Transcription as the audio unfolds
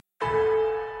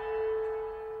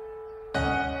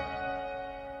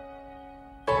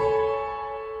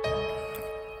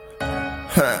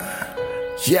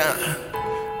Yeah.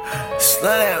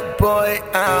 Slow that boy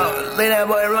out, leave that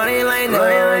boy running like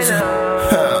nose.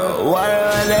 Water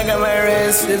on my neck and my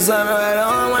wrist, it's on right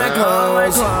on my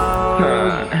clothes.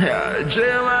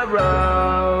 Drill my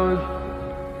bros.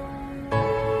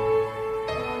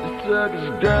 Just took his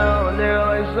girl, nigga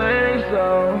like saying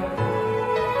so.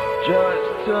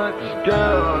 Just took his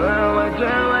girl, nigga like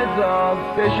turn lights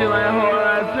off. Fishy like a whore,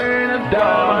 I turn the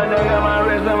dog. My neck on my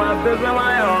wrist and my fist on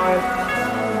my heart.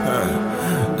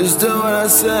 Just do what I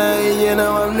say, you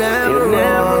know I'm never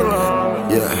wrong.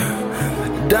 Yeah.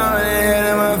 Down in the head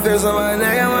and my fist on my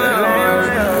neck and my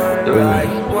arm. The right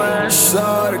splash,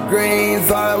 saw the green,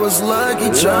 thought it was Lucky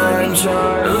Charms.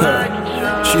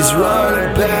 She's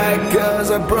running back cause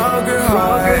I broke her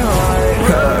heart.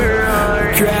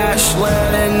 Crash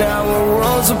landing, now we're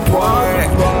worlds apart.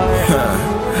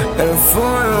 And a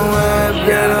foreign web,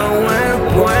 and I went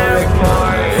apart.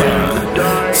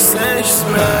 Say she's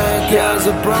mad cause I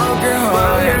broke her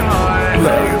heart.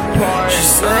 She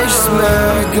say she's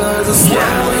mad cause I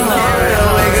swallowed hard. I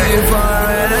wake up your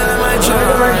fire and my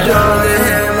truck. They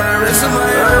hit my wrist and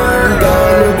my arm. Got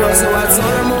a new girl so I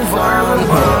told her move on.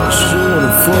 She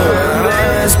wanna fuck.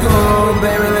 Let's go,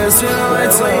 baby, let's hear my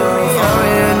tongue. Oh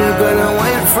yeah, new girl, I'm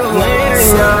waiting for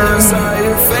later. Sorry,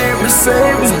 your favorite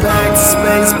songs. Back to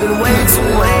space, been way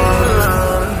too late.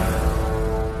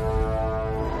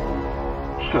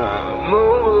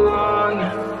 Move along.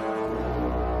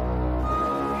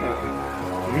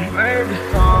 Your favorite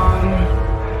song.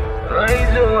 Play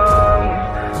too long.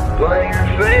 Play your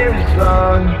favorite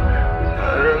song.